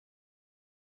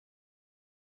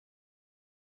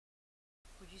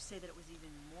say that it was even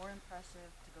more impressive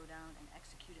to go down and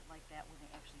execute it like that when they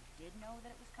actually did know that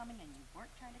it was coming and you weren't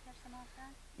trying to catch them off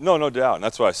guard? No, no doubt. And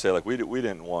that's why I say, like, we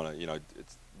didn't want to,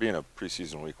 it's being a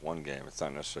preseason week 1 game. It's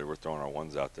not necessarily we're throwing our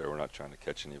ones out there. We're not trying to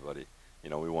catch anybody.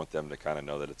 We want them to kind of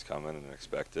know that it's coming and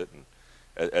expect it. And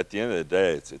at the end of the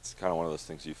day, it's kind of one of those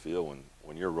things you feel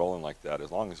when you're rolling like that.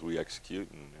 As long as we execute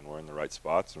and we're in the right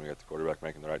spots and we got the quarterback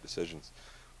making the right decisions,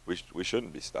 we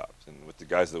shouldn't be stopped. And with the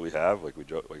guys that we have, like we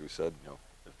said,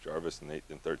 if Jarvis and 8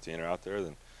 and 13 are out there,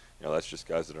 then that's just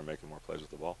guys that are making more plays with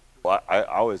the ball. Well, I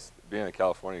always, being a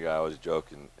California guy, I always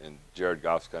joke, and Jared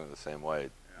Goff's kind of the same way.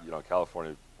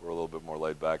 California, we're a little bit more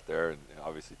laid back there, and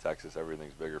obviously Texas,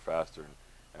 everything's bigger, faster,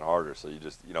 and harder. So you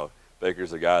just,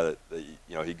 Baker's a guy that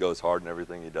he goes hard in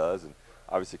everything he does, and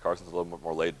obviously Carson's a little bit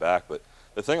more laid back. But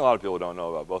the thing a lot of people don't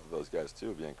know about both of those guys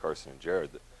too, being Carson and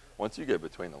Jared, that once you get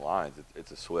between the lines,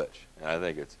 it's a switch. And I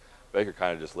think Baker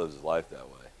kind of just lives his life that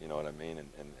way. You know what I mean? And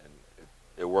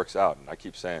it works out. And I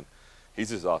keep saying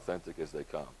he's as authentic as they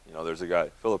come. There's a guy,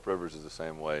 Phillip Rivers is the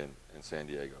same way in San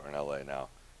Diego or in L.A. now.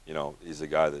 He's a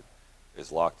guy that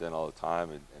is locked in all the time,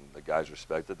 and the guys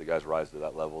respect it. The guys rise to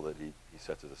that level that he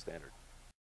sets as a standard.